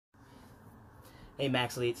Hey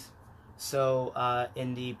Maxleets. So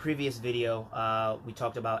in the previous video, we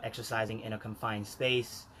talked about exercising in a confined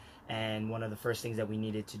space, and one of the first things that we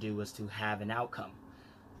needed to do was to have an outcome.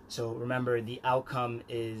 So remember, the outcome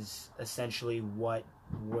is essentially what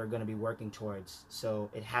we're going to be working towards.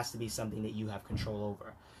 So it has to be something that you have control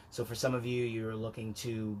over. So for some of you, you're looking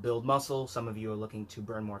to build muscle, some of you are looking to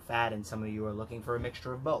burn more fat, and some of you are looking for a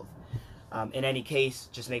mixture of both. In any case,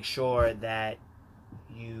 just make sure that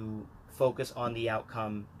you focus on the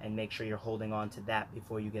outcome and make sure you're holding on to that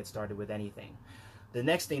before you get started with anything. The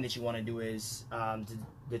next thing that you want to do is to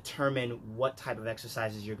determine what type of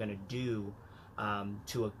exercises you're going to do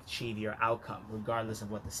to achieve your outcome, regardless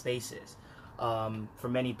of what the space is. For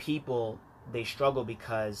many people, they struggle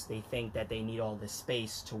because they think that they need all this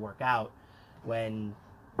space to work out, when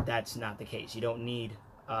that's not the case. You don't need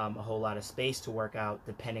a whole lot of space to work out,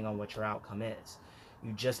 depending on what your outcome is.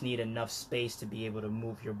 You just need enough space to be able to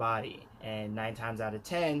move your body, and 9 times out of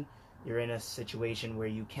 10 you're in a situation where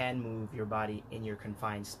you can move your body in your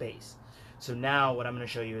confined space. So now what I'm going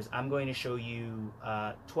to show you is I'm going to show you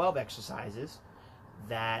 12 exercises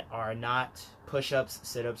that are not push-ups,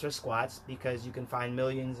 sit-ups, or squats, because you can find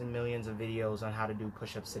millions and millions of videos on how to do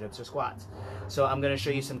push-ups, sit-ups, or squats. So I'm going to show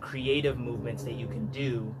you some creative movements that you can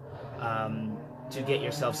do to get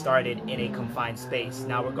yourself started in a confined space.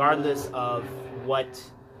 Now, regardless of what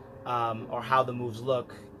or how the moves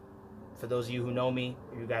look, for those of you who know me,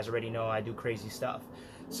 you guys already know I do crazy stuff.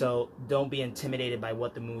 So don't be intimidated by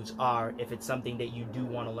what the moves are. If it's something that you do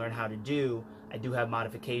want to learn how to do, I do have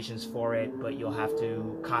modifications for it, but you'll have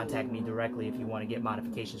to contact me directly if you want to get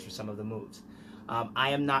modifications for some of the moves. I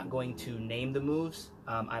am not going to name the moves.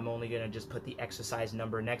 I'm only going to just put the exercise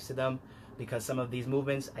number next to them, because some of these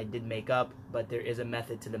movements I did make up, but there is a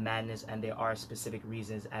method to the madness, and there are specific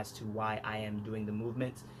reasons as to why I am doing the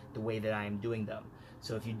movements the way that I am doing them.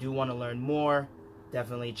 So if you do want to learn more,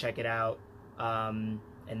 definitely check it out,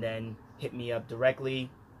 and then hit me up directly,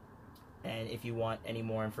 and if you want any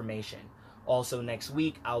more information. Also, next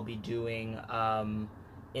week I'll be doing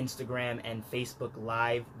Instagram and Facebook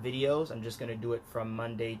live videos. I'm just going to do it from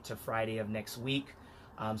Monday to Friday of next week.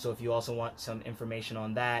 So if you also want some information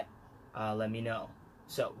on that, let me know.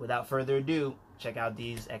 So without further ado, check out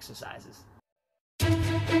these exercises.